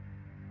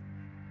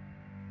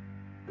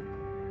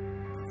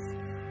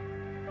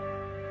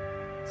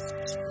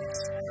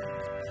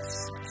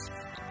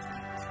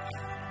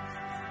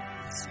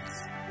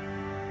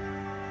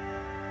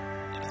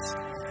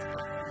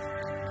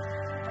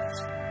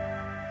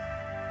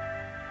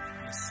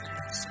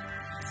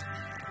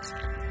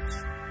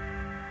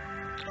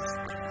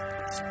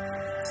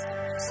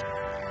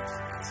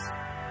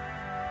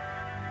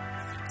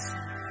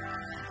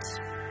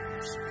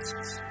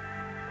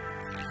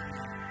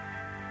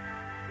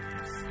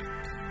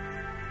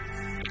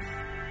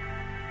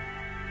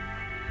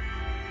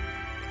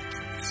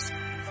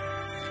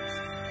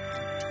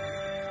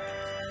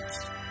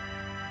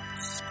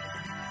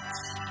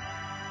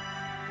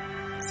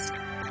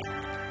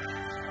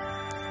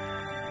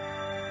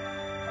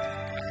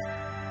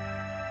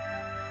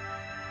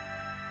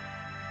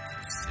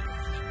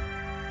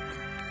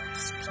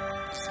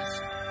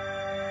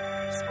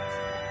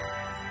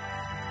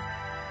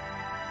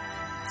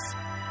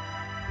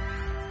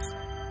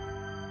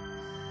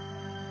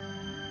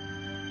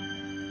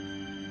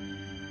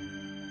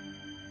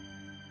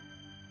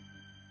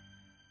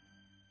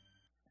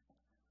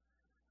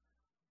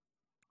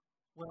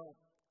Well,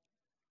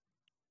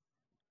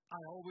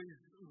 I always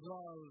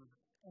love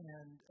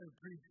and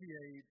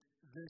appreciate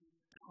this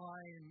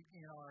time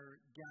in our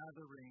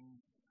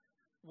gatherings,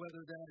 whether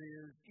that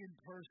is in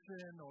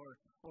person or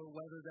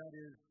whether that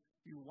is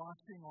you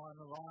watching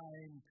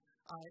online.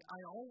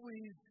 I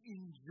always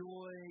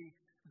enjoy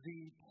the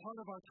part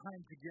of our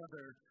time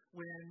together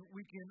when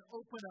we can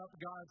open up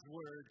God's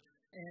Word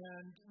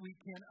and we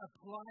can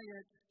apply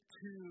it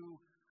to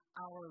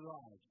our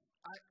lives.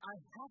 I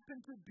happen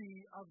to be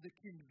of the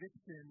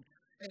conviction,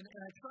 and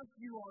I trust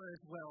you are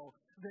as well,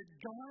 that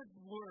God's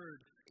Word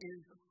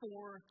is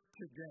for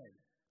today.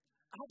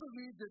 I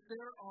believe that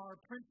there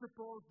are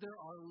principles, there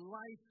are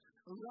life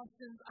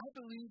lessons. I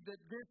believe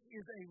that this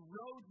is a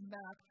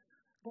roadmap,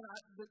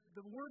 that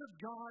the Word of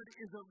God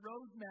is a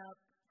roadmap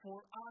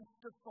for us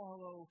to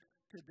follow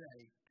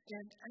today.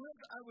 And as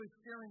I was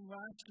sharing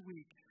last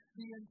week,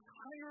 the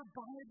entire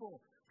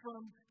Bible,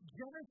 from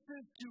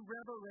Genesis to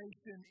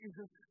Revelation, is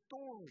a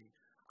story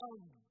of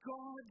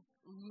God's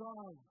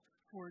love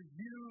for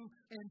you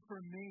and for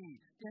me.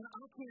 And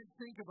I can't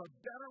think of a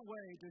better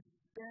way to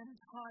spend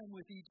time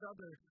with each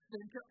other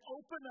than to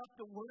open up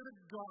the Word of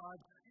God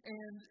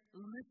and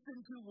listen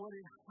to what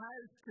it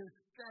has to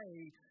say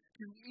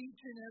to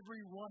each and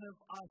every one of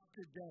us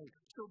today.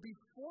 So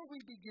before we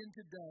begin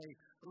today,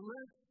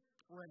 let's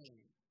pray.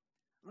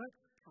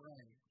 Let's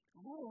pray.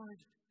 Lord,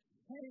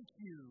 thank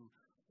you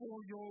for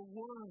your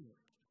Word.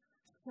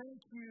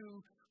 Thank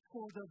you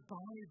for the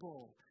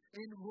Bible.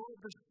 And Lord,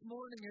 this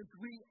morning, as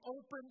we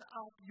open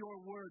up your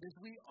Word, as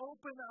we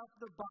open up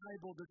the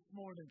Bible this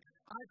morning,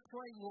 I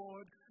pray,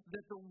 Lord,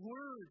 that the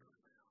Word,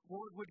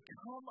 Lord, would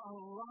come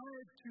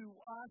alive to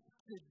us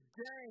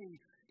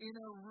today in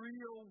a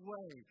real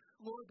way.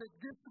 Lord, that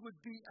this would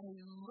be a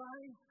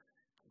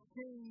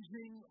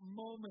life-changing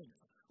moment,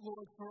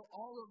 Lord, for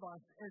all of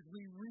us as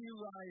we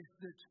realize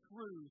the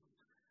truth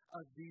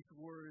of these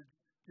words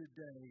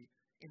today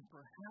in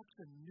perhaps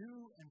a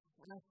new and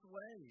fresh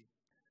way.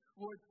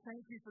 Lord,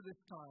 thank you for this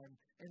time,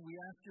 and we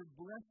ask your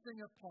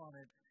blessing upon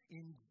it.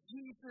 In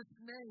Jesus'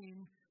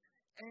 name,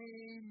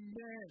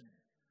 amen.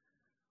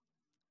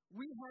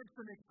 We had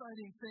some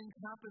exciting things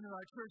happen in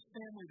our church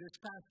family this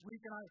past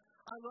week, and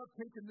I love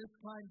taking this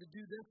time to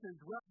do this as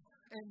well.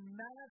 And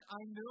Matt,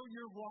 I know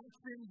you're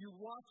watching. You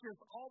watch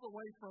us all the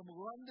way from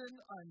London,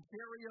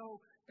 Ontario.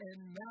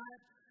 And Matt,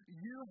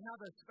 you have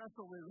a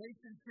special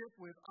relationship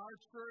with our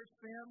church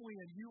family,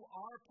 and you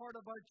are part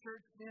of our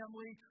church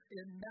family.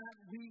 And Matt,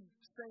 we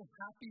say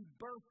happy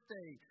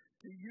birthday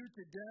to you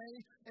today.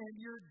 And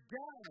your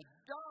dad,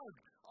 Doug,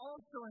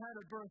 also had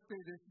a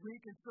birthday this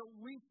week, and so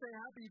we say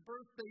happy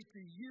birthday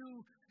to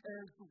you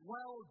as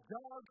well,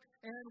 Doug.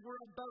 And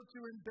we're about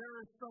to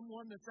embarrass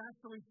someone that's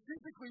actually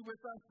physically with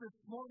us this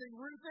morning,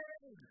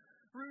 Ruzanne.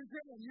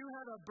 Ruzanne, you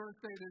had a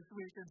birthday this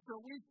week, and so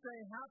we say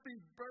happy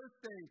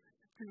birthday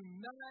to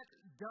Matt,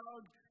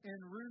 Doug, and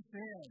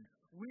Ruzanne.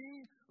 We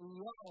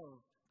love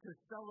to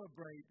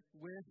celebrate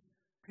with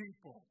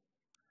people.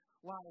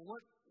 Wow,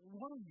 what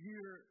a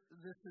year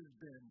this has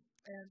been.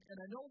 And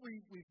I know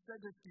we've said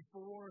this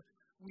before.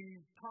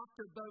 We've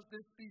talked about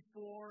this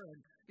before,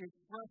 and it's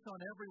fresh on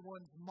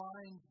everyone's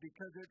minds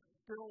because it's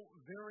still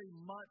very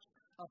much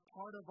a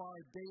part of our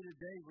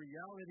day-to-day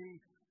reality.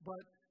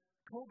 But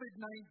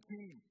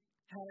COVID-19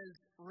 has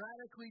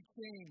radically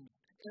changed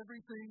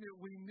everything that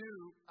we knew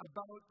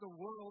about the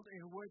world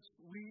in which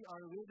we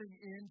are living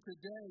in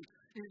today.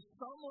 If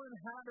someone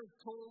had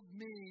told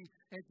me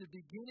at the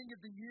beginning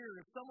of the year,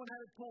 if someone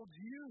had told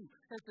you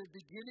at the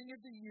beginning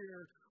of the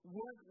year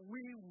what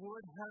we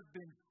would have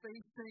been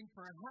facing,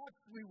 perhaps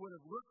we would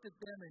have looked at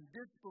them in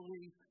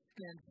disbelief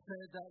and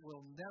said that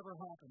will never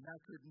happen.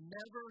 That could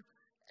never,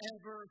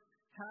 ever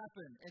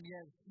happen. And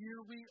yet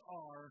here we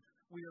are.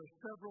 We are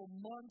several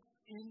months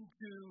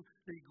into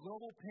the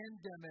global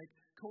pandemic,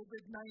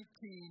 COVID-19,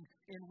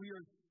 and we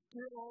are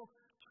still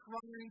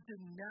trying to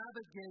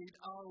navigate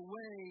our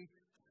way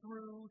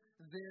through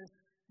this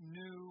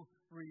new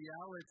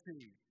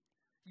reality.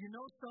 You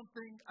know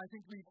something? I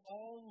think we've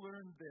all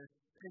learned this.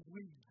 As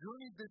we've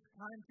journeyed this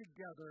time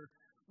together,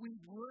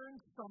 we've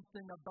learned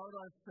something about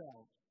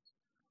ourselves.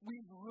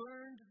 We've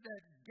learned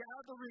that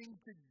gathering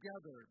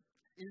together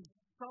is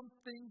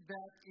something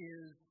that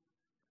is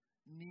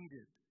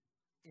needed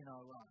in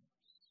our lives.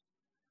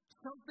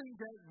 Something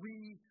that we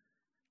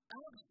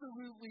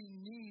absolutely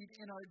need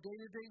in our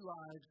day-to-day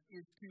lives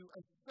is to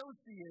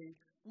associate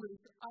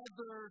with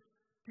other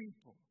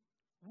people.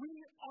 We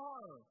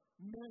are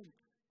meant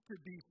to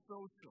be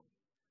social.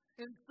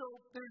 And so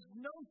there's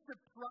no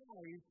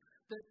surprise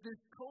that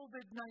this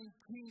COVID-19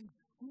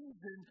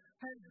 season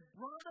has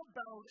brought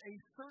about a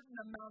certain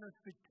amount of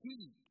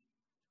fatigue.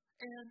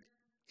 And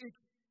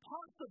it's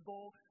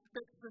possible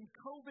that some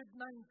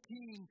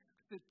COVID-19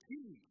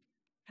 fatigue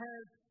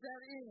has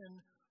set in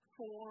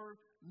for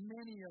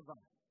many of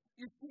us.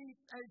 You see,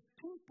 as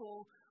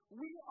people,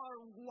 we are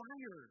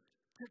wired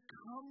to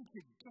come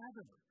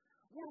together.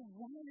 We're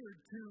wired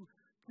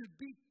to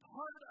be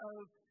part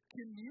of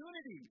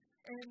community.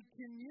 And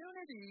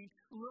community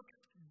looks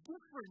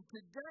different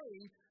today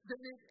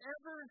than it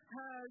ever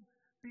has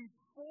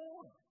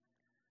before.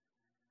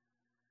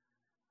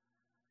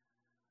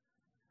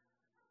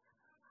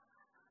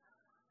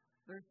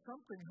 There's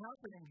something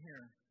happening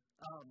here.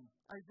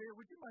 Isaiah,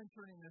 would you mind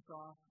turning this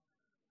off?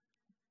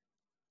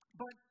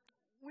 But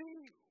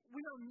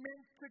we are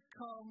meant to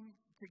come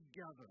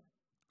together.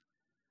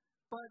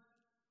 But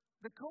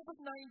the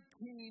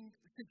COVID-19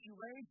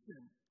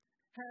 situation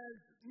has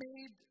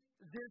made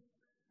this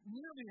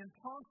nearly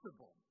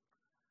impossible.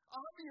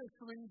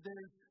 Obviously,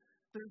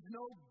 there's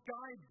no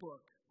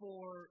guidebook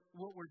for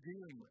what we're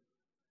dealing with.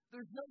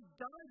 There's no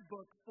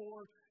guidebook for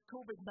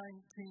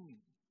COVID-19.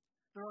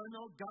 There are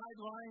no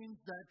guidelines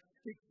that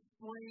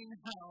explain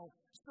how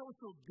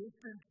social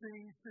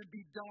distancing should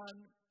be done.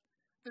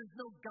 There's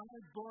no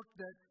guidebook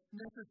that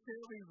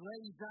necessarily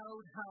lays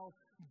out how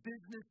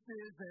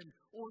businesses and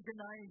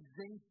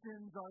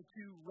organizations are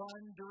to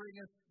run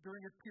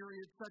during a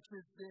period such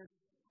as this,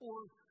 or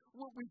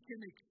what we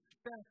can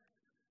expect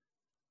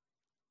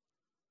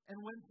and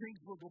when things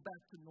will go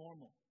back to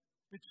normal.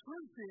 The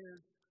truth is,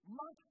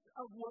 much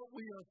of what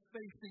we are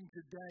facing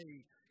today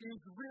is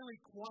really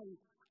quite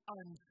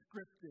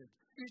unscripted.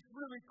 It's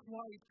really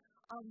quite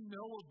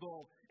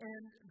unknowable,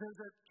 and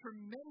there's a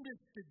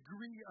tremendous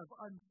degree of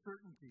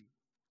uncertainty.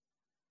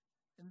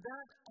 And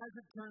that, as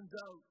it turns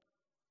out,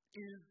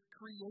 is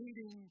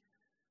creating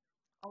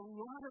a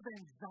lot of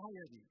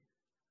anxiety,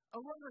 a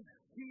lot of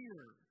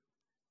fear,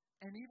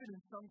 and even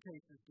in some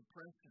cases,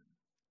 depression.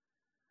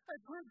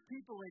 I've heard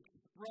people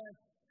express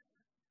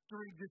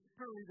during this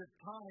period of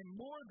time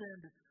more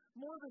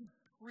than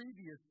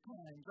previous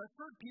times. I've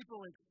heard people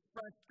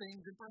express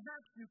things, and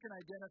perhaps you can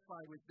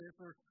identify with this,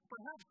 or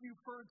perhaps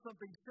you've heard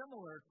something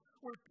similar,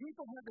 where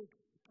people have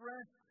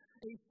expressed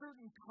a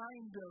certain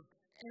kind of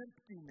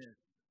emptiness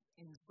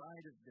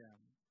inside of them.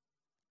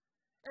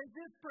 As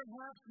if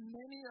perhaps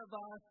many of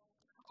us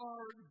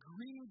are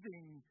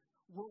grieving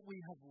what we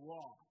have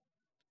lost.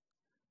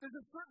 There's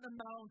a certain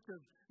amount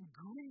of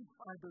grief,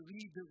 I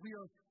believe, that we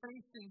are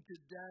facing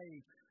today.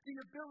 The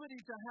ability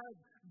to have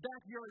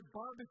backyard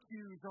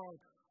barbecues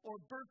or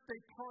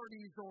birthday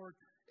parties or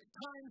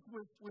times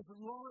with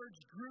large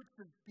groups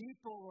of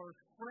people or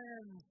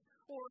friends,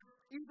 or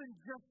even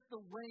just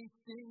the way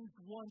things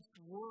once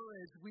were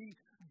as we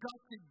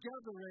got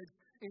together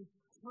as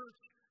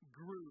church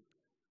groups.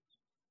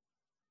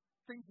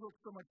 Things look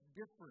so much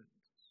different.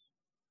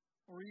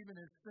 Or even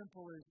as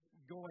simple as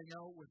going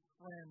out with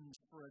friends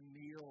for a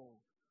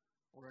meal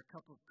or a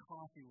cup of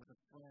coffee with a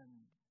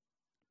friend.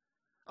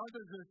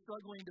 Others are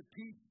struggling to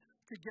piece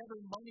together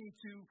money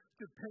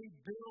to pay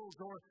bills,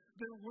 or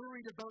they're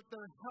worried about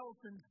their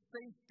health and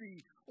safety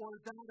or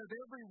that of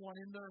everyone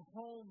in their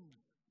homes.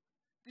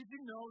 Did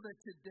you know that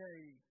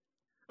today,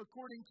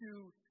 according to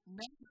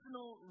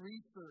national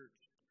research,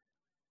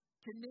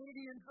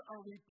 Canadians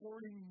are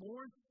reporting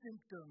more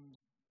symptoms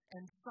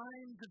and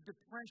signs of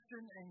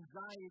depression,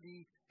 anxiety,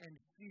 and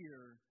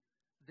fear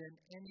than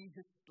any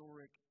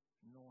historic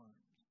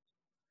norms.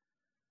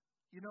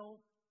 You know,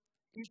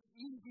 it's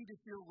easy to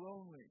feel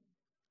lonely.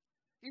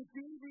 It's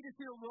easy to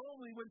feel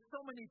lonely when so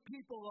many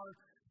people are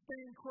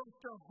staying close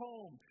to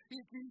home.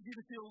 It's easy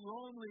to feel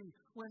lonely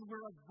when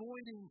we're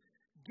avoiding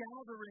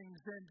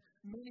gatherings, and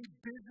many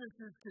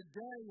businesses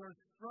today are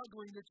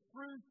struggling. The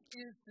truth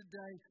is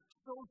today,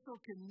 social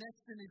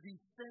connection is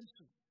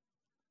essential.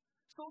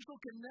 Social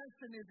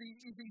connection is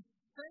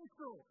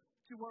essential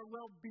to our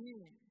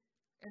well-being,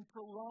 and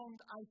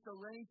prolonged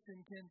isolation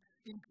can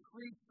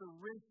increase the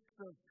risks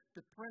of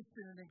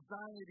depression and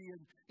anxiety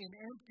and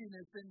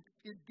emptiness,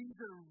 and these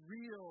are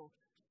real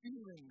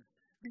feelings.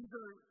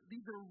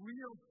 These are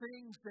real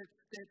things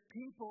that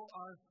people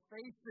are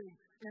facing,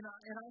 and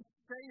I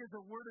say as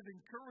a word of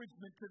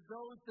encouragement to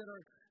those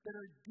that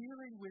are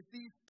dealing with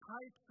these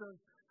types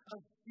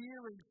of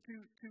feelings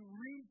to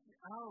reach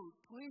out.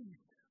 Please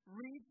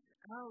reach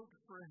out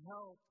for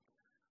help.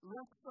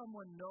 Let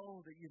someone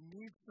know that you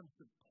need some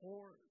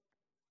support.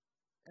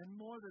 And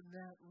more than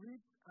that,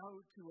 reach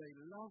out to a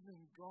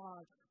loving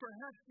God.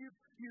 Perhaps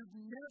you've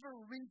never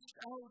reached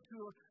out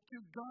to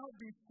God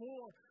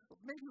before.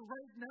 Maybe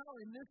right now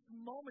in this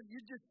moment you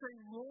just say,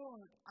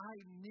 Lord, I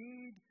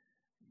need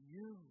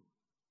you.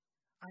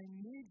 I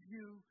need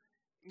you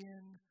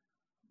in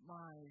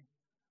my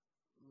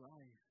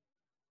life.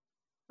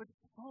 But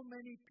so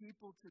many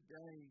people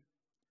today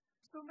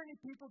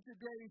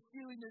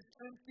feeling this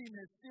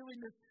emptiness, feeling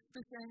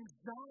this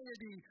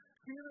anxiety,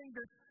 feeling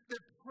the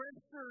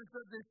pressures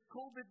of this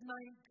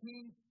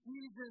COVID-19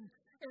 season,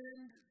 and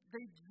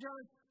they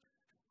just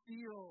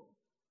feel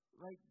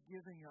like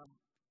giving up.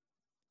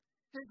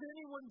 Has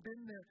anyone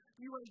been there?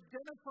 You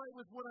identify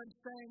with what I'm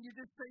saying. You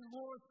just say,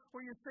 Lord, or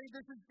you say,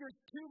 this is just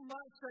too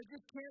much. I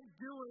just can't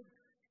do it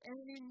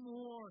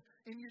anymore.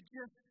 And you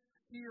just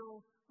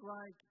feel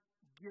like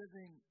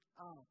giving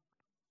up.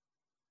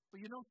 But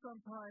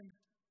sometimes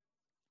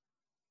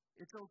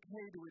it's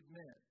okay to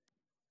admit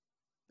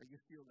that you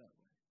feel that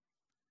way.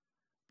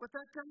 But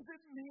that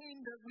doesn't mean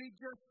that we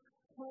just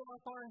throw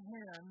up our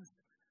hands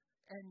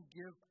and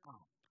give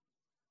up.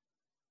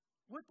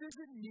 What does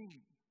it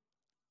mean?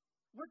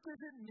 What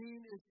does it mean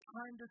it's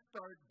time to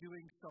start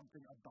doing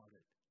something about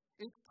it?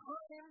 It's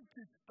time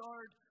to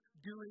start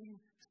doing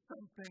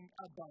something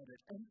about it.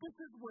 And this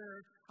is where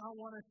I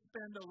want to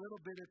spend a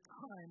little bit of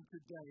time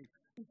today,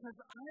 because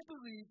I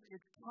believe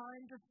it's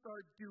time to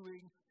start doing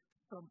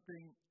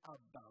something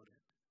about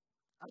it,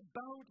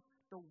 about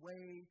the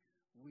way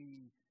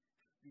we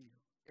feel.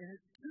 And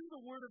it's through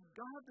the Word of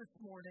God this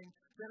morning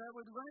that I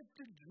would like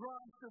to draw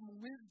some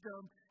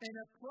wisdom and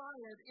apply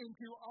it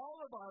into all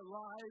of our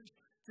lives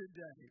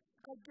today.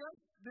 I guess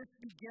this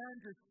began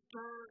to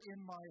stir in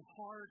my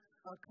heart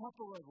a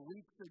couple of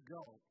weeks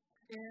ago.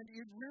 And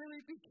it really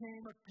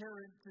became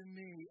apparent to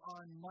me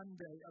on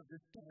Monday of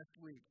this past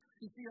week.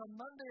 You see, on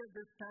Monday of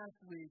this past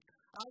week,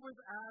 I was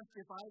asked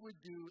if I would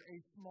do a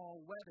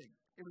small wedding.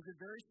 It was a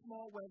very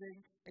small wedding,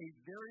 a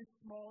very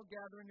small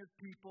gathering of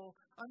people,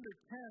 under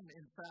 10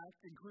 in fact,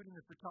 including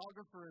the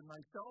photographer and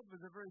myself. It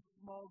was a very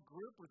small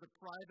group. It was a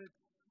private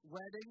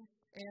wedding.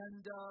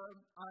 And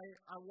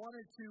I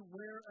wanted to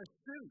wear a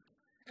suit.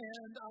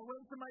 And I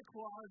went to my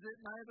closet,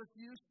 and I have a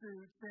few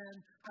suits, and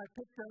I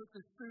picked out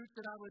the suit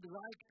that I would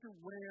like to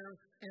wear,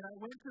 and I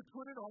went to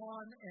put it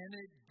on, and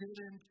it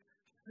didn't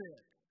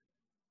fit.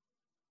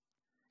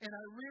 And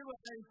I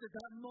realized at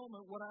that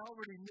moment what I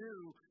already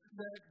knew,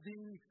 that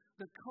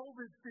the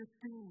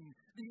COVID-15,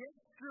 the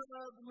extra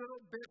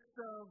little bits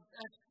of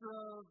extra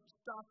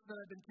stuff that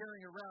I've been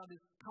carrying around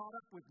is caught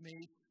up with me,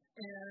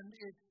 and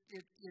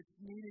it's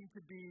needing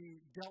to be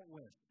dealt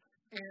with.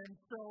 And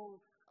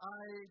so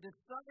I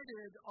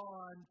decided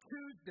on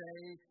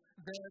Tuesday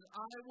that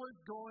I was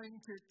going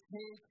to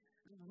take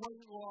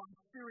weight loss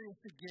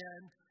serious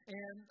again,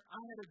 and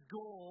I had a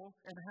goal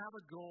and have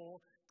a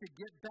goal to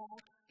get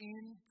back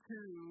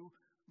into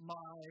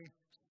my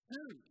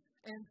suit.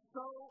 And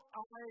so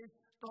I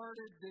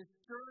started this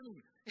journey.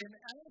 And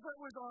as I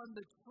was on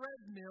the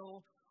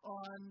treadmill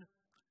on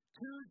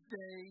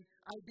Tuesday,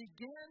 I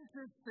began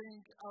to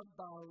think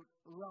about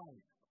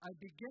life. I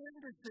began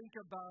to think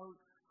about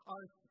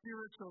our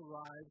spiritual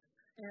lives.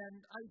 And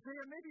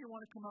Isaiah, maybe you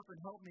want to come up and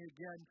help me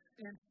again.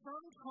 And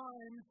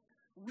sometimes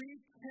we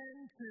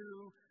tend to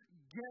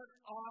get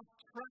off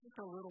track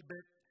a little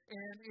bit,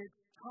 and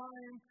it's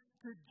time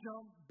to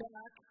jump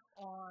back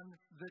on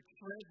the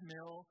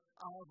treadmill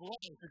of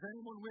life. Is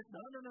anyone with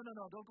me?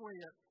 No, don't go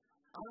yet.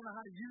 I don't know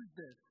how to use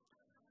this.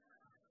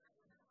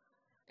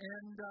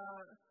 And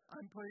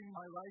I'm putting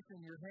my life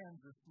in your hands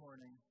this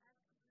morning.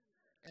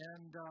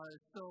 And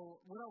so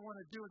what I want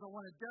to do is I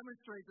want to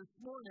demonstrate this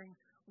morning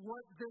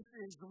what this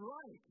is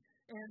like.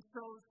 And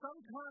so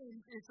sometimes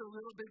it's a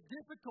little bit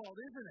difficult,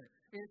 isn't it?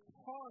 It's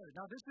hard.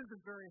 Now, this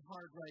isn't very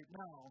hard right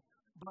now,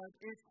 but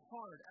it's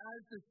hard.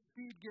 As the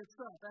speed gets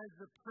up, as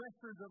the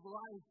pressures of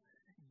life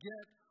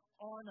get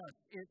on us,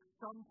 it's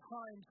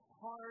sometimes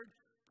hard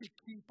to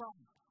keep up.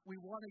 We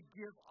want to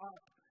give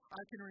up.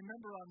 I can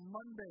remember on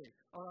Monday,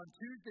 or on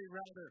Tuesday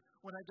rather,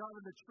 when I got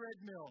on the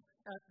treadmill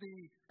at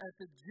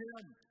the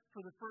gym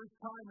for the first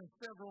time in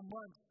several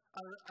months.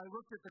 I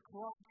looked at the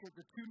clock at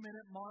the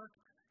 2-minute mark,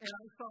 and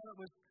I thought it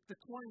was the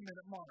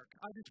 20-minute mark.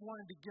 I just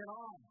wanted to get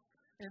off.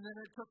 And then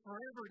it took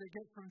forever to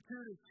get from 2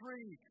 to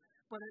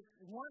 3. But at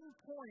one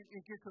point,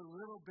 it gets a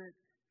little bit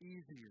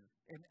easier.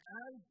 And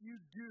as you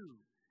do,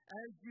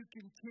 as you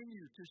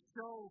continue to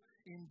show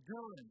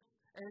endurance,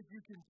 as you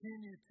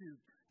continue to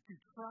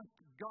trust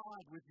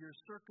God with your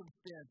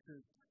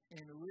circumstances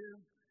and live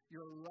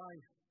your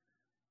life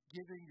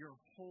giving your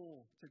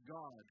whole to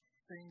God,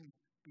 things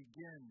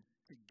begin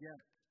to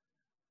get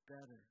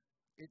better.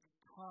 It's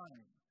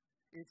time.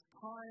 It's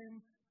time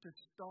to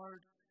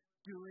start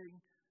doing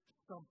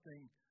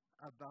something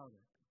about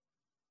it.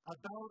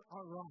 About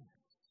our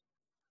lives.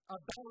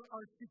 About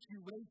our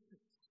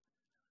situations.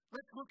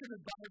 Let's look in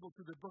the Bible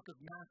to the book of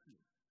Matthew.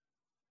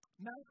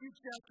 Matthew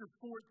chapter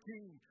 14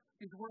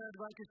 is where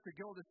I'd like us to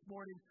go this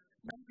morning.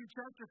 Matthew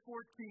chapter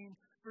 14,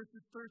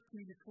 verses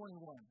 13 to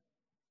 21.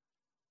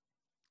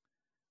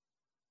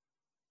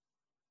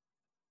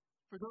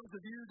 For those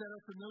of you that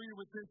are familiar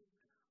with this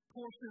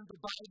portion of the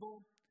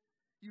Bible,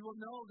 you will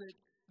know that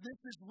this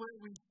is where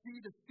we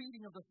see the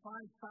feeding of the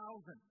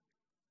 5,000.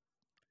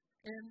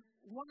 And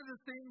one of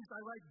the things I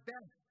like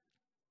best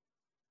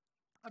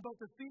about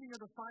the feeding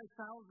of the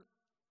 5,000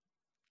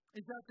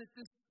 is that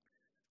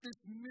this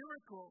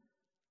miracle,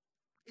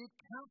 it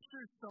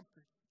captures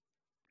something.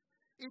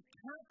 It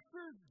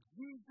captures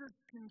Jesus'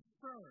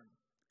 concern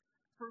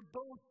for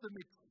both the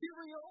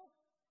material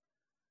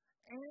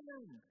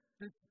and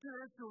the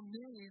spiritual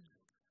needs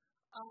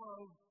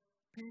of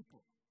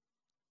people.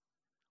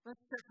 Let's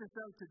check this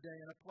out today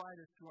and apply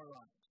this to our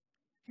lives.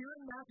 Here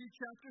in Matthew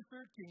chapter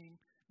 13,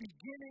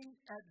 beginning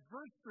at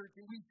verse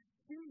 13, we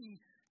see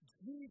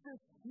Jesus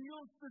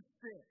heals the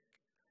sick.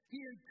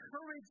 He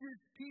encourages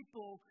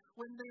people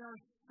when they are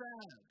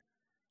sad.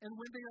 And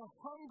when they are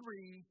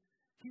hungry,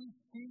 He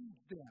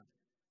feeds them.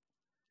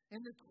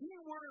 And the key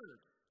word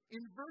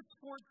in verse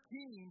 14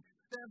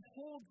 that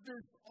holds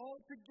this all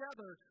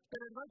together,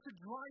 that I'd like to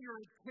draw your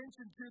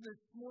attention to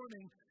this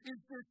morning, is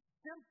this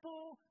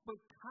simple but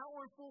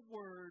powerful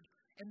word,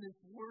 and this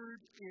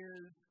word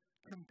is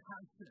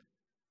compassion.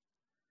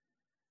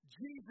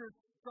 Jesus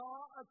saw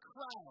a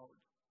crowd,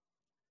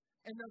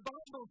 and the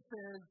Bible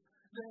says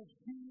that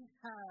He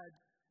had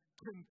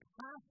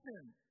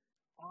compassion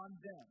on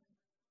them.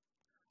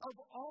 Of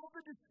all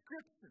the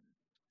descriptions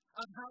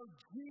of how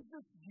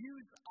Jesus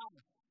views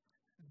us,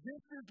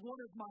 this is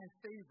one of my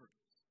favorites.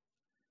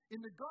 In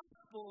the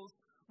Gospels,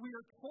 we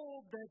are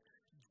told that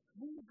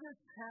Jesus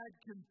had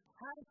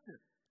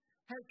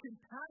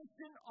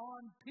compassion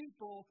on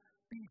people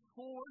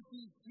before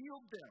He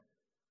healed them.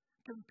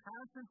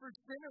 Compassion for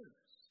sinners,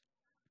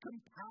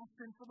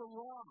 compassion for the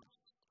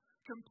lost,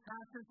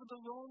 compassion for the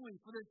lonely,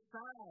 for the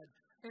sad.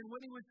 And when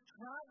He was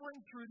traveling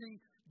through the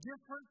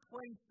different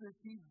places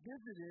He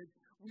visited,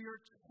 we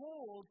are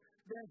told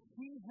that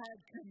He had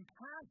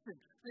compassion,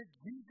 that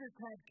Jesus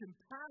had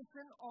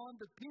compassion on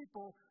the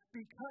people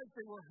because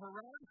they were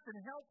harassed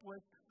and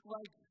helpless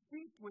like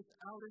sheep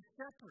without a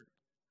shepherd.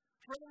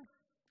 Friends,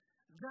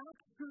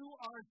 that's who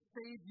our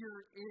Savior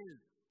is.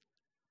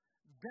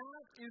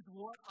 That is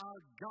what our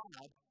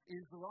God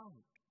is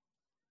like.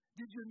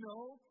 Did you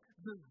know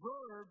the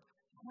verb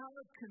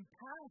have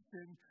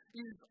compassion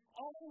is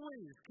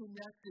always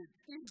connected,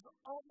 is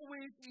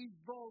always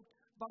evoked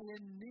by a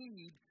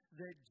need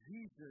that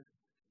Jesus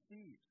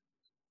sees?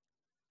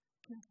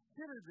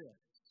 Consider this.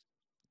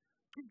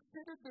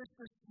 Consider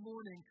this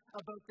morning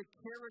about the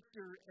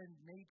character and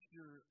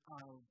nature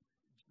of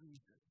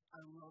Jesus.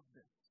 I love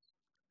this.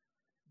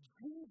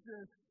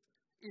 Jesus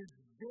is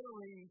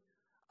very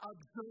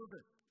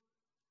observant.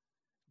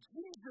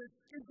 Jesus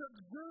is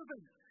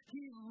observant.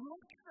 He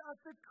looks at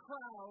the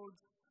crowds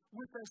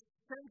with a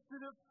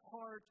sensitive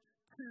heart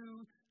to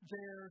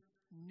their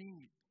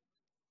needs.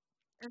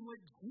 And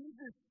what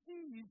Jesus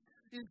sees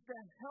is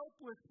the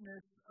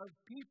helplessness of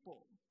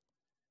people.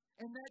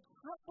 And that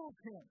troubles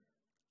Him.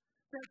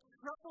 That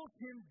troubles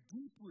Him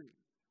deeply.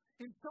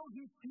 And so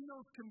He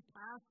feels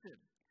compassion.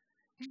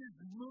 He is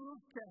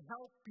moved to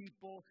help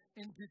people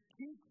and to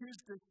teach His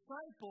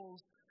disciples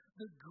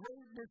the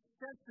great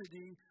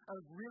necessity of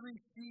really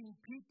seeing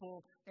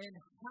people and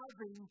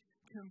having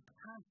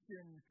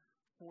compassion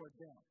for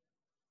them.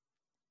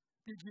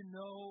 Did you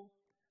know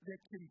that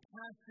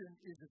compassion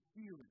is a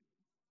feeling?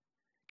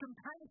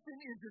 Compassion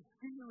is a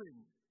feeling.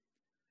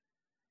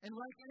 And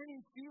like any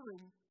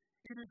feeling,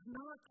 it is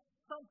not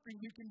something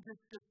you can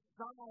just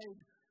decide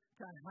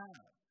to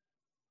have.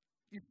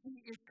 You see,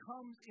 it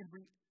comes in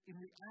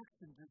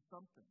reaction to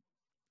something.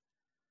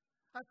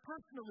 I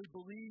personally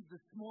believe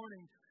this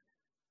morning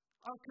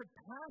our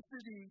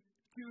capacity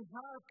to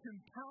have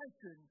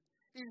compassion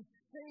is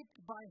shaped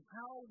by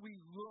how we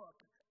look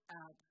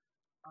at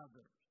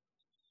others.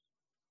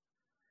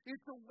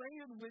 It's a way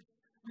in which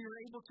we are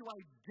able to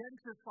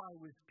identify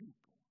with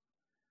people.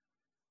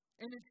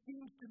 And it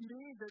seems to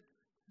me that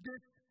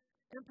this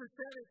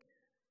empathetic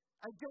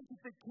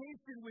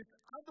identification with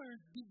others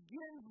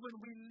begins when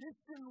we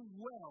listen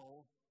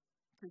well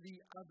to the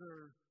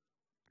other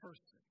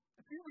person.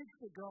 A few weeks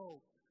ago,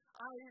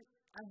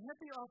 I had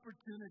the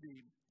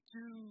opportunity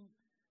to,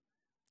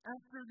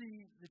 after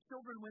the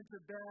children went to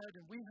bed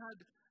and we had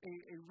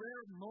a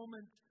rare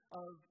moment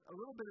of a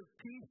little bit of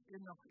peace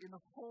in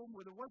the home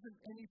where there wasn't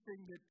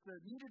anything that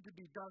needed to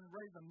be done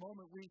right in the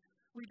moment,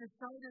 we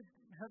decided,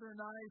 Heather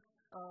and I,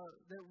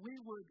 that we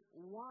would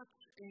watch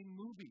a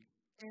movie.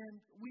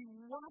 And we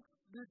watched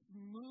this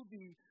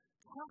movie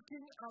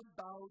talking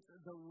about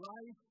the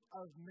life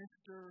of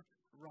Mr.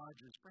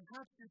 Rogers.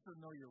 Perhaps you're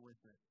familiar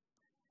with it.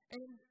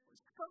 And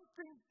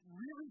something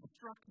really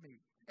struck me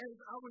as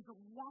I was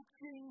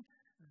watching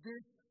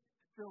this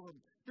film.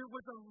 There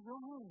was a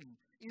line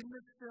in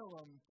the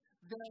film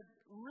that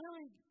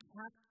really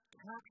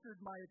captured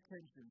my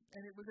attention.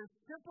 And it was a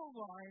simple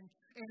line,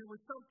 and it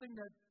was something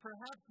that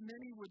perhaps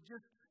many would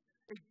just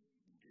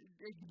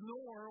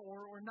ignore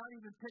or not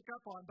even pick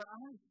up on, but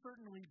I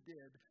certainly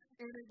did.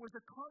 And it was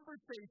a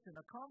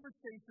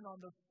conversation on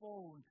the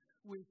phone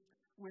with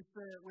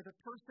with a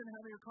person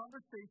having a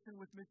conversation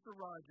with Mr.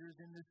 Rogers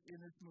in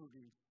this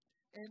movie.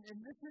 And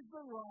this is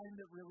the line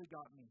that really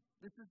got me.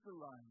 This is the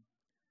line.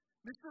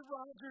 Mr.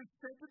 Rogers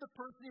said to the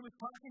person he was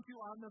talking to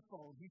on the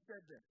phone, he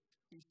said this.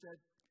 He said,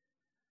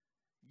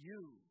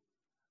 "You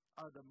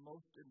are the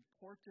most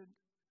important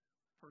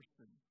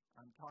person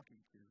I'm talking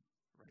to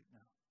right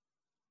now."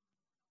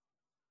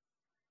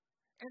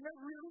 And that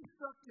really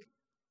struck me.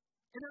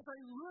 And as I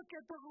look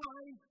at the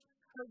life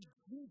of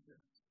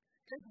Jesus,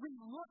 as we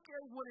look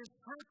at what is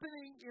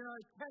happening in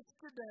our text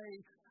today,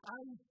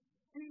 I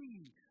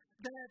see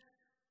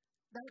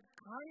that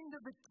kind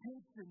of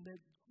attention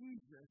that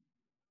Jesus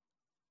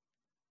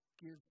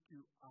gives to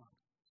us.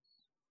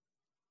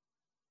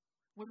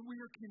 When we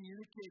are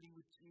communicating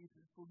with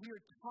Jesus, when we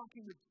are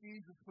talking with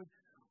Jesus,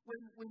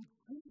 when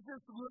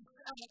Jesus looks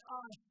at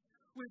us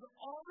with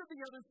all of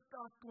the other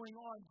stuff going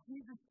on,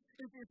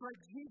 it's like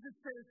Jesus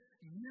says,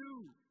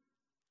 "You,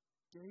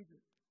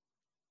 David,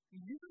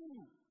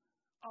 you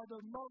are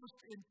the most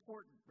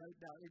important right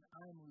now, and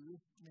I'm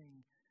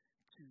listening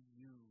to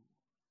you."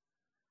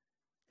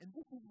 And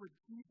this is what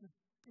Jesus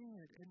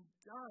did and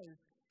does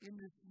in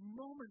this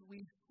moment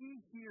we see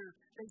here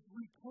as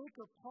we take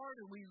apart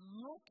and we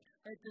look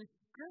at this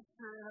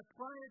scripture and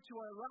apply it to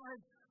our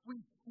lives. We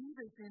see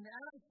this in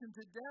action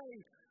today.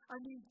 I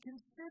mean,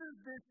 consider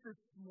this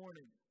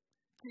morning.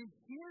 To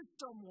hear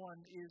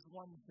someone is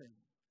one thing.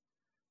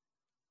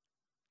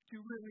 To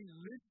really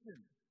listen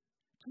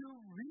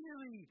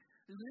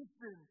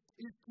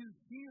is to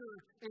hear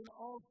and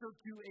also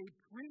to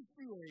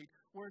appreciate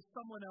where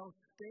someone else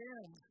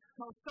stands,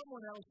 how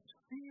someone else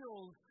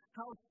feels,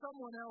 how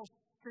someone else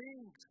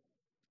thinks.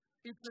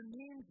 It's a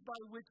means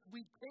by which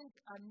we take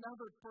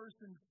another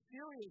person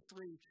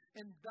seriously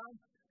and thus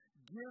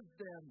give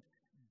them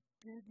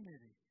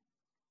dignity.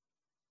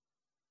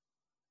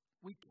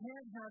 We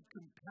can't have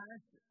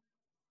compassion.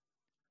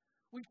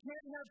 We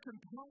can't have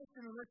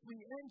compassion unless we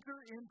enter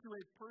into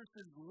a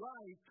person's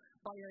life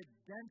by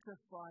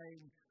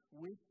identifying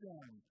with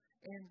them.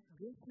 And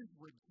this is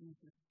what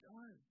Jesus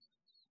does.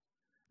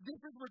 This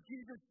is what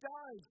Jesus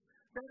does.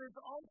 That is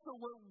also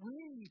what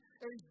we,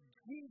 as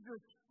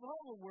Jesus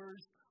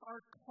followers,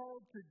 are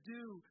called to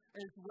do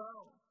as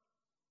well.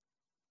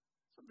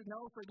 Something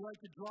else I'd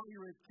like to draw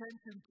your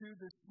attention to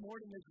this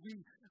morning as we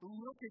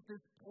look at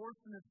this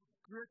portion of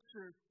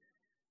Scripture.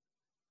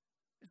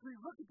 As we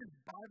look at this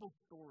Bible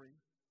story,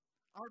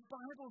 our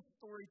Bible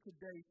story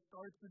today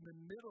starts in the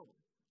middle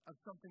of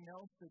something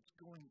else that's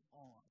going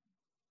on.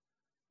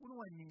 What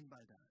do I mean by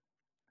that?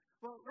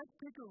 Well, let's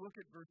take a look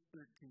at verse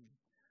 13.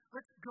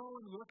 Let's go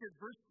and look at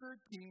verse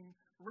 13,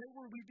 right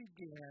where we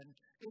began,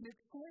 and it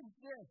says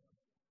this: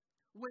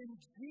 when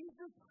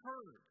Jesus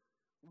heard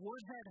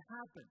what had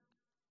happened,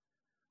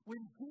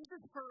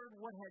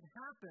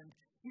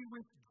 he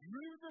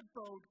withdrew the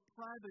boat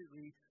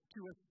privately to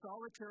a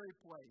solitary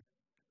place.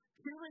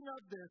 Hearing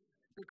of this,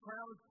 the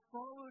crowds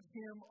followed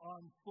him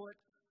on foot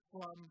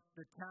from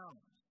the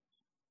towns.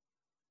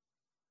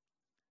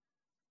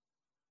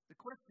 The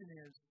question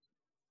is,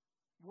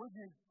 what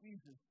has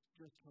Jesus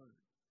just heard?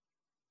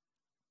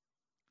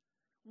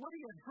 What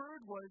he had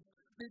heard was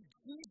that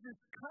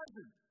Jesus'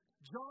 cousin,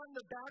 John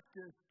the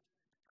Baptist,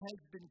 has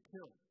been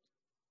killed.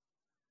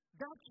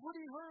 That's what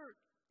he heard.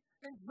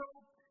 And so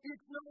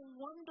it's no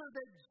wonder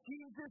that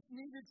Jesus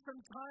needed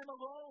some time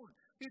alone.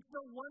 It's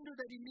no wonder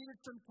that he needed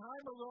some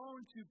time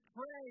alone to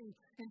pray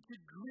and to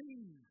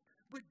grieve.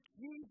 But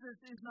Jesus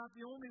is not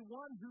the only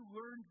one who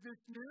learned this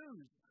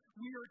news.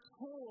 We are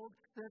told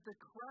that the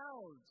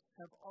crowds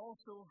have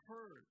also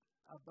heard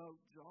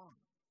about John.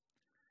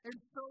 And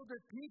so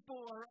the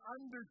people are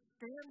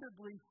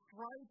understandably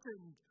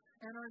frightened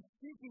and are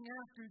seeking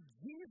after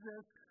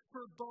Jesus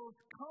for both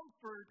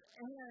comfort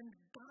and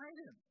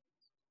guidance.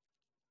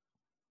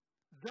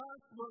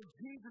 Thus, while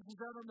Jesus was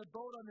out on the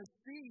boat on the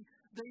sea,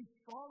 they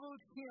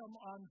followed him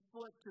on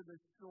foot to the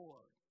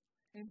shore.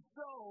 And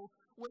so,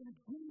 when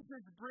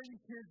Jesus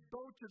brings his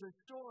boat to the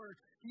shore,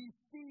 he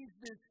sees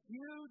this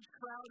huge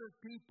crowd of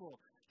people.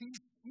 He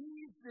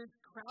sees this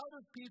crowd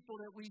of people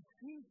that we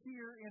see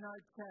here in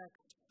our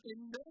text.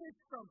 And notice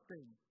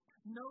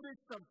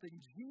something.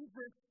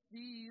 Jesus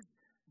sees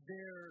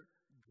their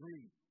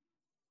grief.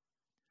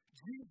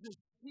 Jesus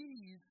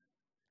sees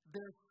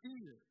their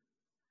fear.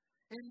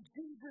 And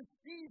Jesus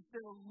sees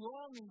their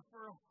longing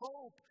for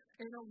hope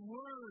and a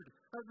word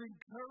of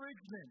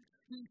encouragement.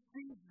 He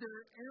sees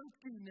their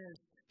emptiness.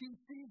 He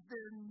sees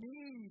their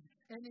need.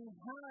 And he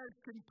has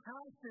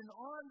compassion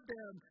on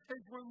them. As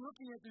we're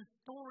looking at this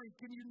story,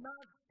 can you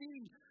not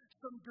see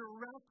some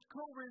direct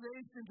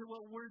correlation to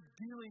what we're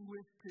dealing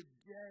with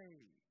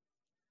today?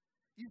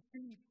 You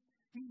see,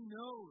 he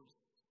knows.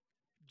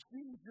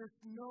 Jesus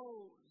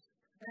knows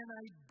and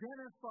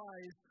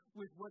identifies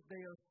with what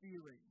they are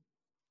feeling.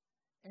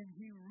 And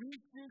he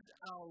reaches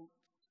out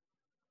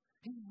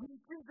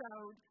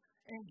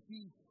and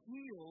he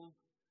heals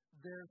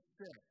their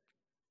sick.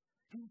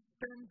 He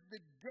spends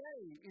the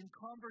day in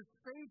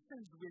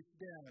conversations with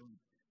them.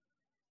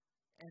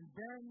 And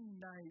then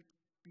night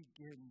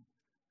begins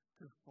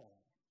to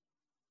fall.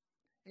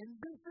 And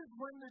this is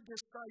when the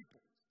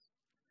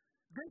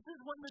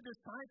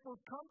disciples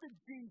come to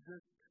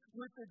Jesus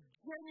with a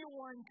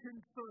genuine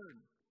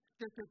concern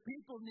that the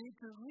people need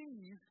to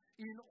leave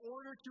in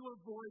order to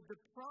avoid the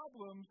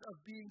problems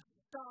of being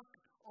stuck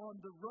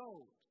on the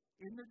road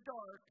in the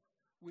dark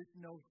with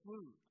no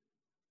food.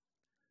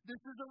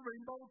 This is a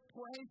remote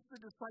place, the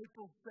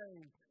disciples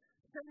say.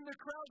 Send the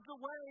crowds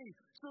away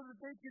so that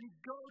they can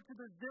go to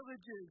the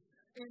villages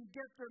and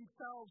get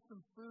themselves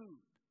some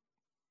food.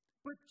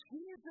 But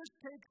Jesus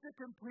takes a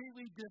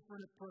completely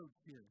different approach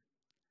here.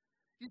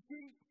 You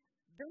see,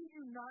 they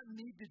do not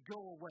need to go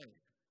away,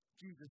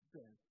 Jesus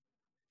says.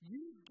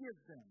 You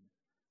give them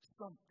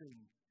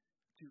something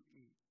to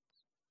eat.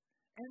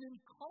 And in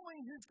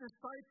calling his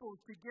disciples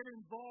to get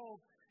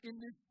involved in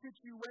this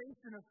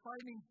situation of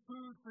finding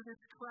food for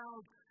this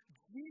crowd,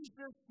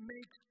 Jesus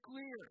makes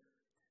clear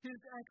his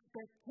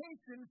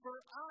expectation for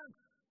us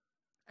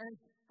as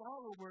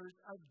followers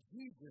of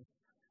Jesus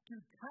to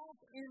tap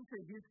into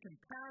his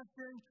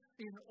compassion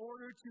in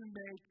order to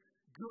make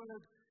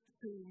good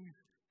things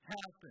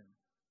happen.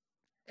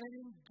 And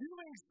in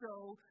doing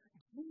so,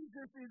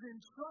 Jesus is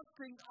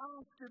entrusting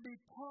us to be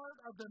part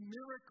of the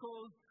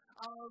miracles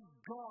of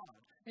God.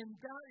 And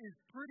that is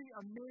pretty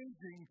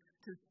amazing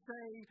to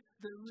say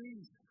the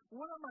least.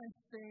 What am I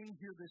saying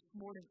here this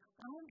morning?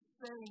 I'm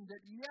saying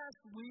that yes,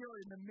 we are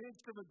in the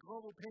midst of a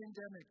global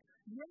pandemic.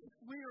 Yes,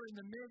 we are in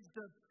the midst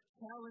of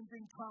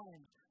challenging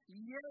times.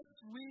 Yes,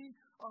 we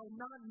are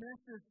not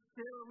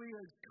necessarily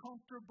as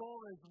comfortable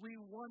as we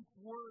once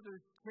were.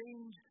 There's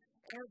change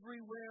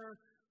everywhere.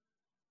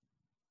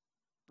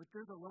 But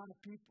there's a lot of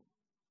people.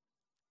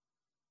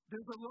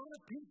 There's a lot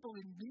of people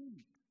in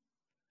need.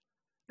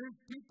 There's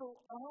people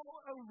all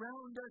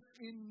around us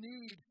in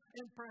need.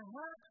 And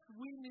perhaps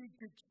we need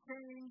to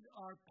change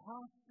our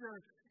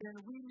posture and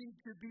we need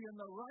to be in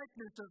the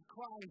likeness of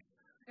Christ.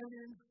 And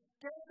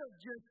instead of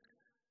just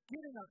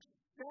getting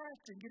upset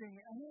and getting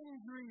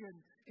angry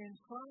and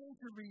trying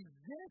to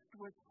resist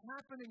what's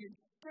happening,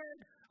 instead,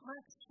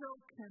 let's show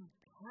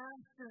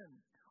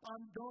compassion on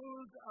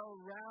those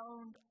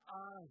around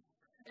us.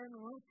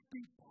 And let's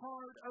be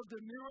part of the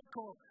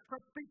miracle.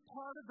 Let's be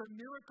part of the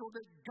miracle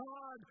that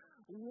God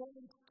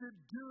wants to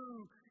do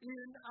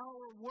in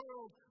our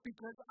world,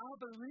 because I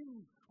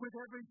believe with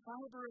every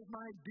fiber of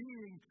my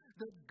being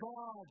that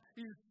God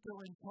is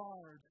still in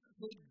charge,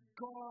 that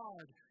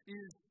God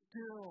is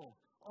still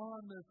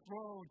on the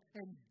throne,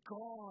 and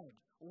God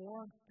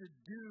wants to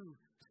do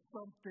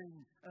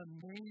something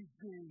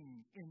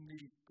amazing in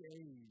these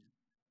days.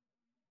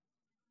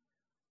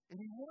 And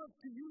he wants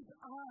to use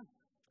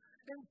us.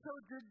 And so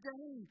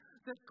today,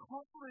 the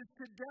call is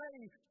today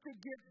to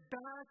get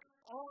back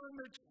on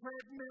the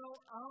treadmill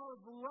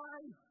of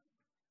life.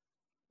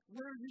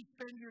 Where you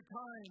spend your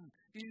time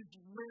is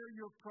where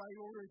your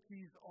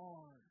priorities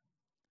are.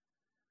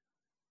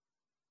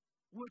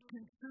 What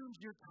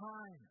consumes your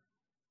time?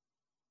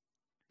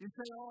 You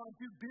say, oh, I'm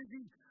too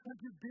busy. I'm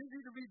too busy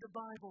to read the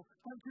Bible.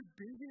 I'm too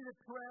busy to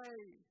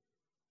pray.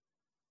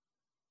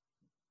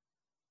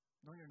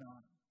 No, you're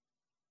not.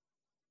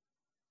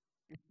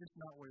 It's just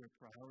not where your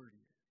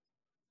priority is.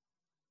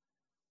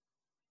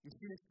 You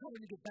see, it's time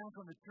to get back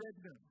on the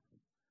treadmill.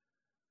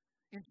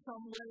 In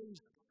some ways,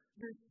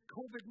 this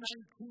COVID-19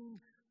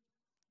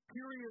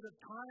 period of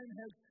time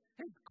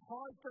has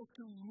caused us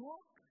to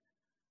look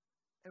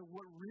at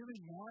what really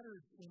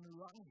matters in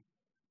life.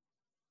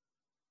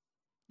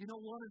 You know,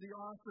 one of the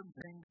awesome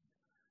things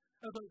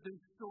about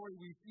this story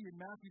we see in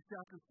Matthew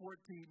chapter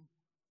 14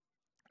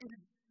 is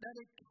that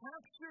it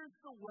captures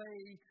the way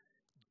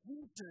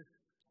Jesus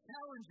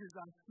challenges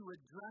us to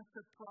address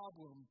a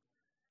problem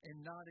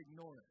and not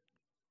ignore it.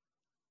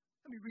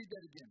 Let me read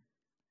that again.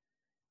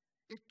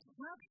 This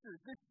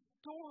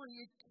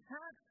story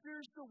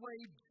captures the way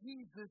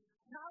Jesus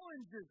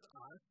challenges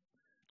us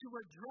to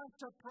address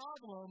a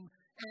problem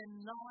and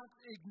not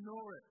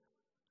ignore it.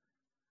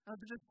 Now,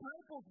 the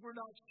disciples were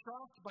not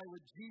shocked by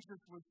what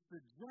Jesus was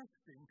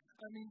suggesting.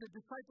 I mean, the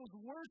disciples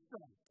were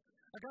shocked.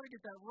 I got to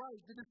get that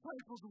right. The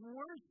disciples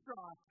were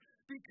shocked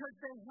because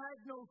they had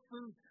no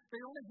food. They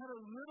only had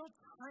a little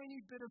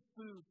tiny bit of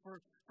food for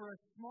a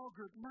small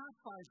group, not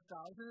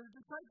 5,000. And the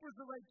disciples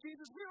are like,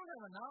 Jesus, we don't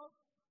have enough.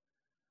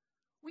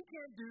 We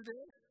can't do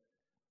this.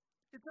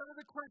 It's out of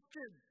the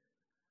question.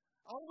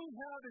 All we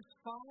have is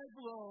 5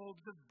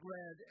 loaves of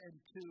bread and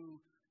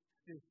 2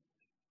 fish.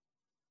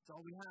 That's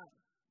all we have.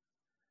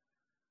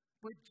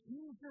 But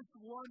Jesus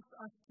wants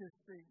us to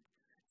think.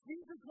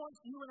 Jesus wants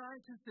you and I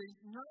to think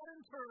not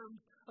in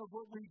terms of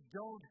what we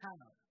don't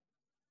have,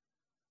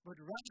 but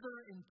rather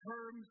in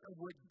terms of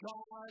what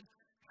God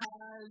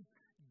has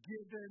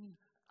given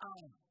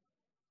us.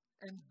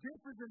 And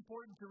this is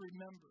important to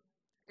remember,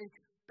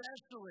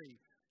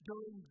 especially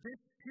during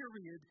this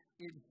period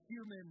in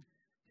human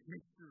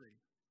history.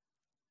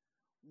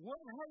 What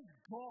has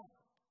God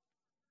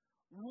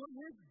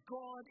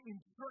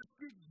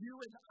entrusted you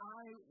and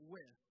I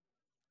with,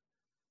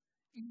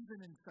 even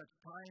in such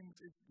times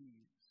as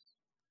these?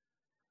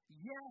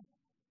 Yes,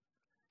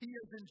 He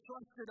has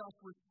entrusted us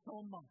with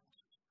so much.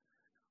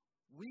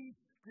 We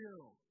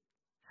still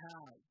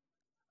have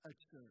a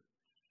church.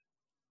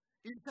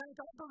 In fact,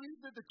 I believe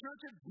that the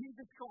Church of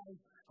Jesus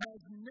Christ has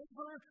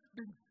never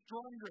been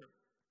stronger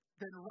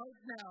than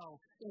right now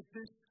at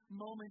this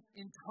moment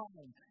in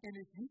time. And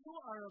if you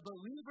are a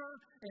believer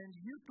and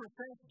you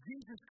profess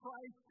Jesus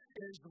Christ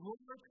as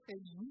Lord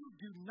and you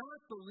do not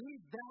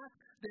believe that,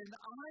 then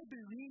I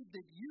believe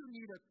that you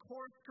need a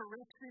course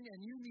correction and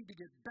you need to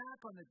get back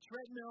on the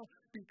treadmill,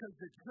 because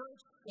the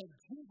Church of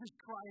Jesus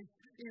Christ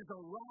is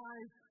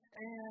alive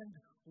and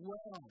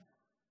well.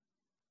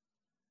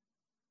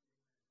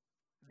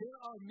 There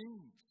are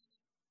means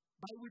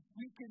by which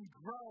we can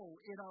grow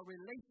in our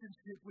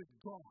relationship with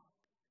God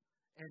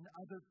and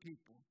other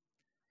people,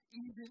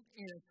 even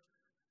if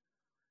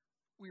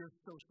we are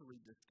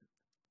socially distant.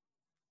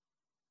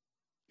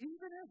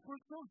 Even if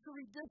we're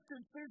socially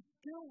distant, there's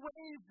still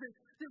ways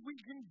that we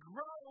can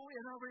grow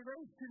in our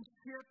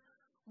relationship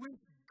with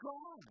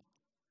God.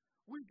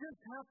 We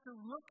just have to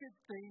look at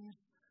things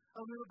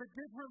a little bit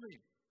differently.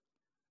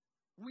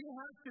 We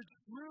have to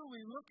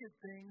truly look at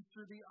things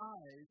through the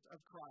eyes of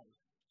Christ.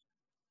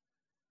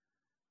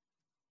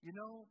 You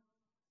know,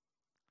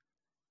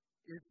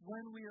 it's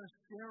when we are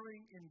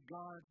sharing in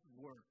God's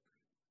work.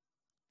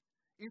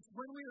 It's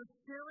when we are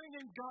sharing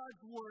in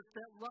God's work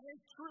that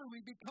life truly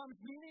becomes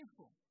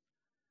meaningful.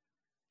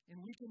 And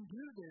we can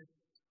do this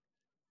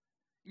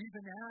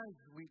even as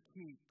we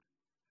keep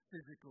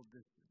physical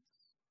distance.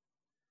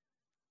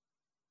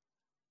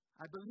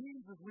 I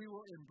believe if we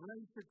will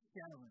embrace the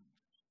challenge,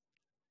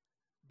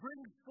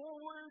 bring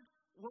forward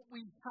what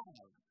we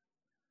have,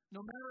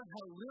 no matter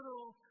how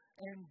little,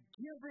 and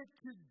give it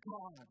to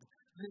God,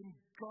 then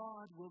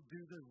God will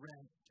do the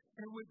rest.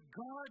 And what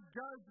God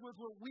does with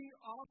what we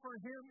offer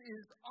Him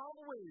is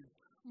always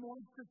more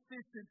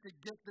sufficient to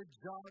get the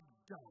job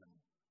done.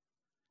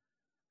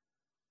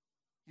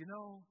 You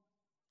know,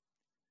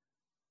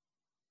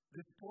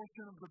 this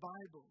portion of the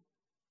Bible,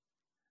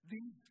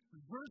 these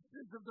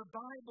verses of the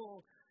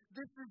Bible,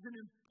 this is an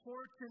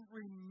important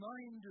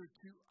reminder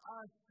to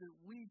us that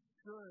we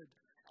should,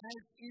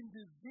 as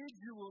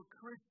individual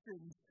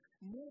Christians,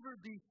 never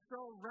be so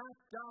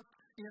wrapped up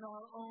in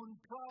our own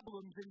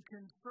problems and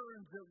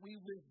concerns that we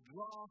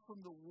withdraw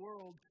from the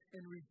world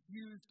and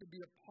refuse to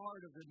be a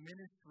part of the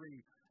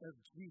ministry of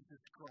Jesus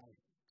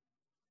Christ,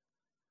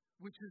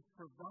 which is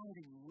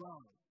providing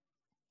love,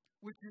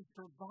 which is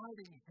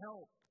providing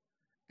help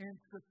and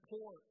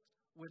support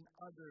when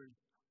others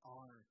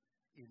are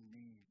in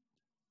need.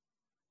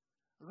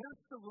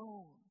 Left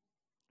alone,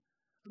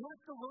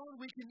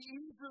 we can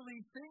easily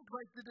think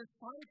like the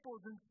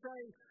disciples and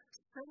say,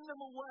 send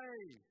them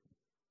away.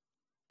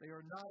 They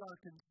are not our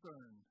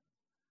concern.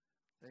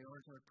 They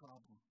aren't our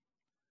problem.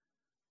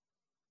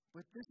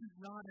 But this is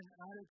not an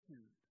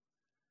attitude.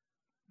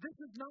 This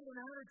is not an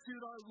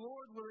attitude our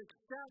Lord will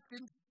accept.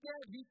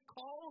 Instead, He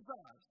calls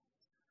us.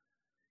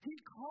 He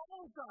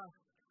calls us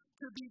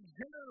to be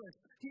generous.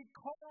 He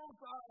calls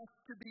us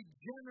to be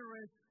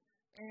generous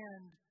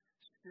and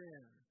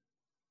share.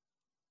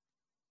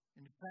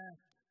 In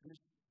fact, this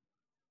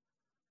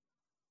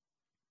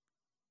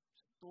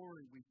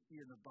story we see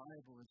in the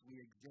Bible, as we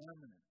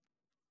examine it,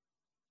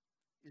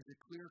 is a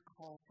clear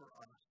call for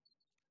us.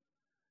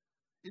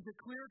 It's a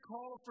clear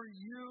call for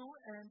you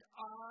and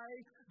I,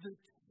 the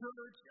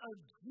Church of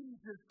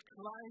Jesus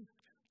Christ,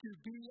 to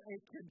be a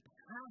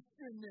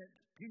compassionate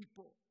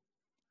people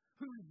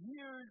who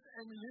hears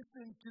and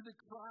listens to the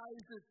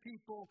cries of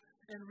people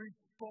and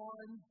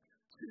responds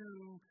to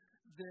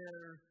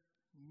their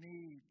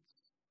needs.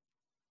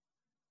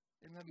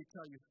 And let me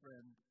tell you,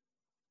 friend,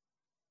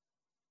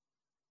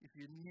 if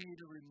you need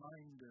a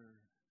reminder,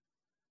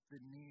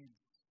 the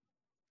needs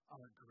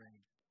are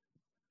great.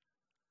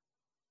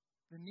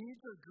 The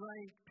needs are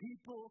great.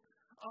 People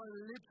are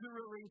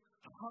literally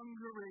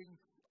hungering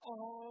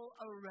all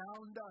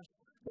around us.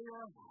 They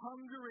are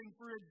hungering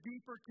for a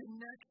deeper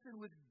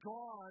connection with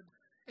God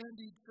and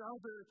each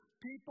other.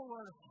 People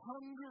are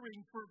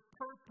hungering for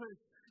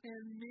purpose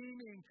and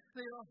meaning.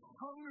 They are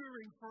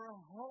hungering for a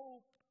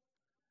hope.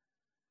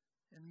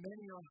 And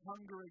many are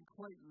hungering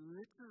quite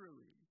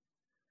literally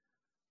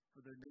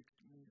for their next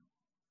meal.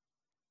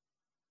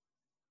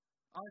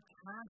 Our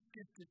task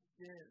is to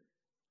share.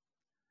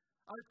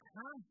 Our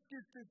task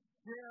is to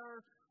share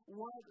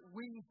what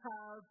we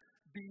have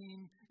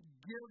been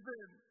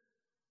given.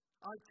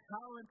 Our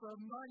talent, our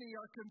money,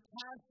 our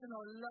compassion,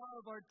 our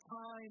love, our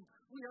time.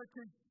 We are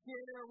to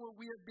share what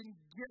we have been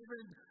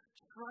given,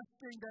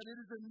 trusting that it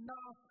is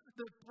enough.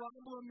 The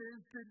problem is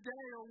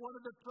today, or one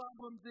of the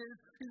problems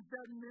is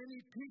that many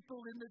people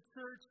in the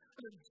Church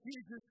of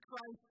Jesus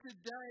Christ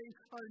today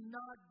are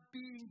not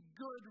being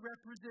good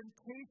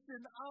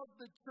representation of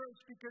the church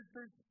because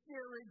they're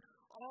sharing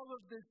all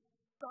of this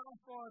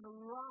stuff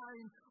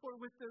online or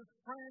with their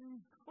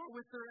friends or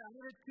with their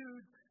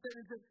attitudes that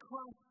is at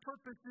cross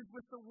purposes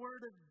with the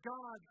Word of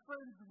God.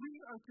 Friends, we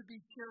are to be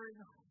sharing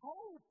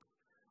hope.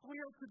 We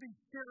are to be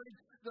sharing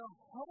the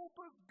hope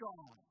of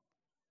God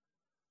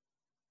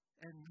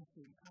and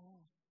nothing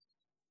else.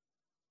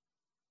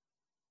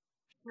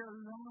 Share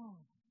love.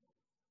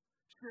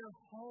 Share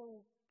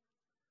hope.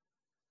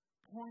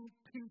 point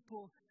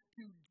people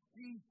to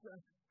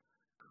Jesus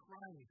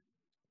Christ.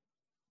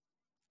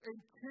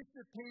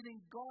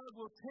 Anticipating God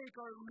will take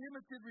our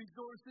limited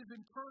resources and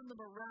turn them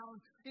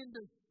around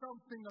into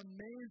something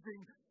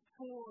amazing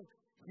for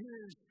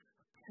His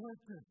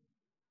purpose.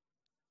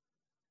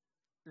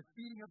 The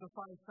feeding of the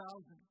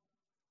 5,000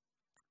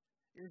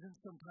 isn't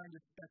some kind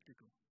of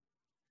spectacle.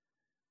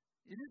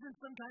 It isn't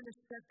some kind of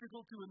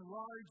spectacle to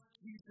enlarge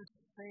Jesus'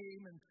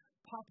 fame and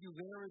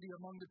popularity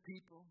among the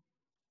people,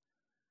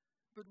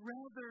 but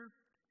rather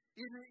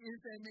it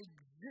is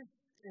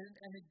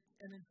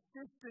an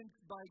insistence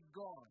by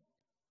God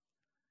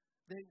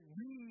that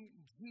we,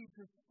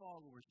 Jesus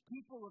followers,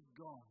 people of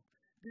God,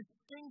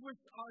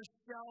 distinguish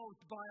ourselves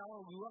by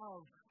our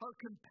love, our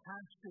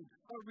compassion,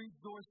 our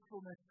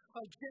resourcefulness,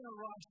 our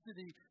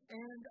generosity,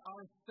 and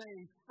our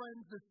faith.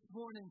 Friends, this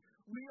morning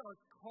we are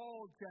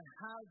called to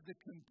have the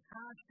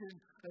compassion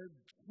of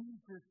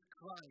Jesus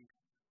Christ.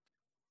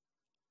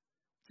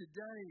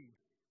 Today,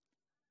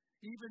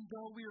 even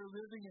though we are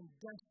living in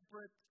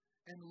desperate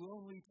and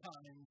lonely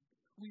times,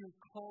 we are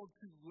called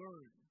to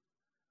learn.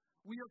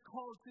 We are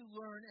called to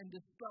learn and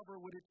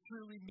discover what it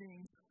truly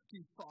means to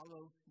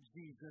follow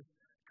Jesus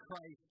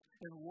Christ,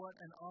 and what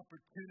an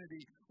opportunity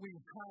we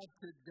have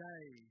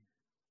today.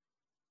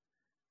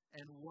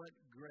 And what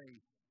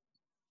grace.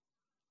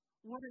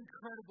 What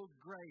incredible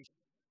grace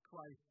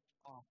Christ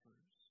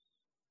offers.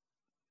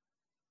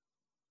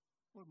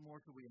 What more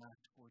could we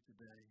ask for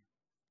today?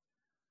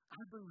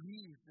 I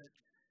believe that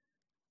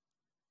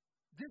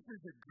this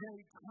is a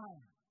great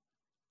time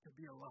to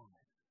be alive.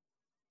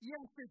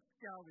 Yes, it's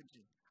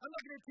challenging. I'm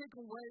not going to take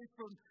away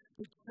from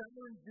the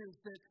challenges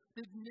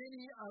that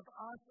many of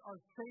us are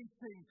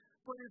facing,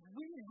 but if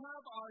we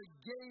have our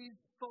gaze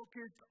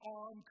focused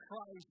on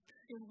Christ,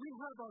 and we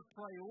have our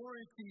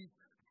priorities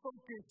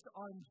focused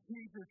on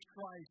Jesus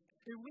Christ,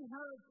 and we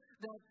have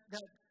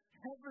that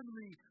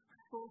heavenly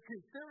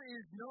focus, there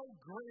is no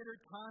greater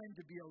time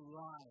to be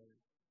alive.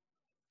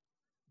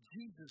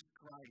 Jesus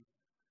Christ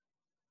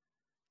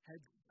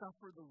had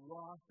suffered the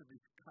loss of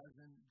his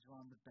cousin,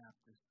 John the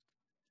Baptist.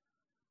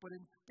 But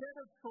instead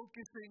of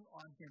focusing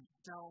on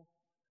himself,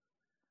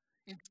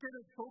 instead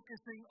of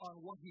focusing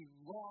on what he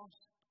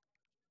lost,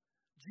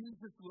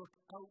 Jesus looked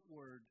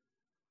outward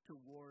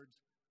towards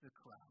the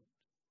crowd.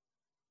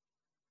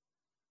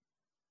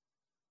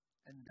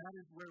 And that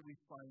is where we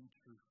find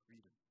true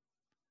freedom.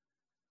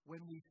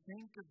 When we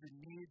think of the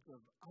needs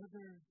of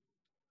others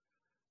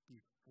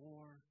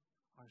before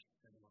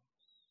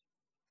ourselves.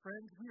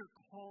 Friends, we are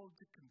called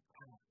to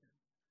compassion.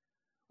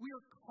 We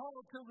are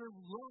called to live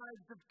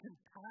lives of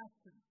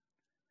compassion.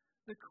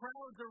 The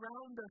crowds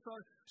around us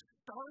are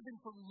starving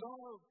for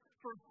love,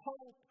 for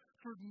hope,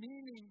 for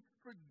meaning,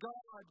 for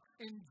God.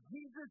 And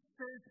Jesus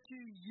says to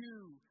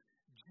you,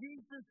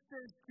 Jesus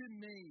says to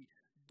me,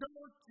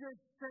 don't just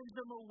send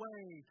them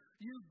away.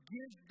 You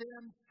give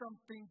them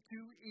something to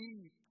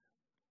eat.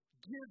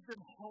 Give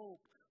them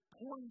hope.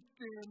 Point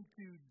them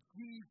to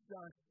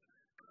Jesus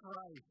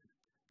Christ.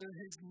 There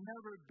has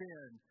never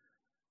been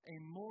a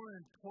more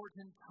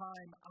important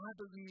time, I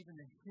believe, in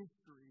the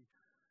history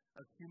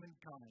of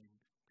humankind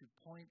to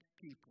point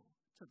people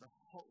to the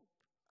hope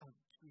of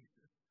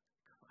Jesus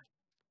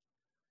Christ.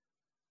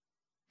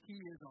 He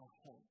is our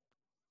hope.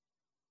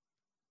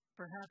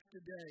 Perhaps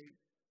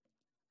today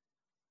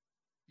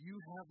you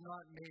have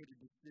not made a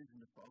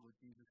decision to follow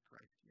Jesus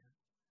Christ yet.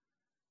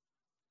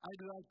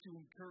 I'd like to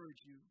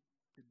encourage you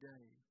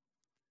today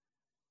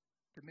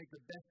to make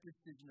the best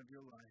decision of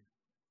your life,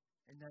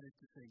 and that is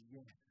to say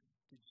yes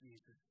to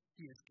Jesus.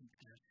 He has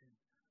compassion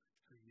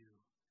for you.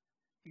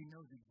 He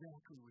knows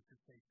exactly what to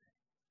say.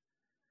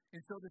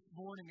 And so this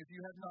morning, if you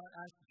have not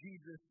asked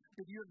Jesus,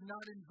 if you have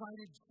not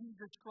invited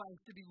Jesus Christ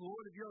to be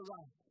Lord of your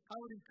life, I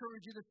would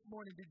encourage you this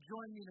morning to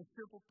join me in a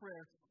simple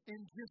prayer and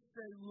just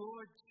say,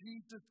 Lord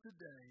Jesus,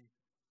 today,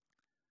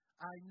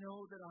 I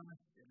know that I'm a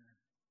sinner.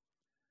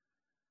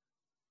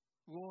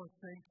 Lord,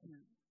 thank you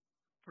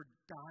for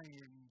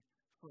dying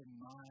for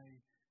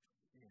my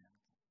sins.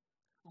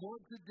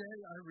 Lord, today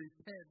I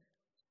repent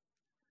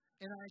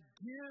and I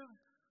give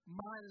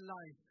my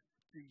life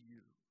to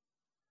you.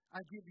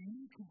 I give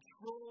you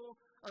control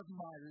of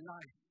my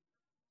life.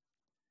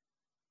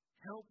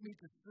 Help me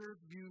to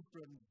serve you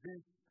from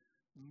this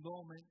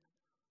moment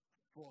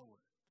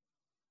forward.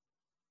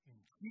 In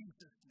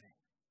Jesus'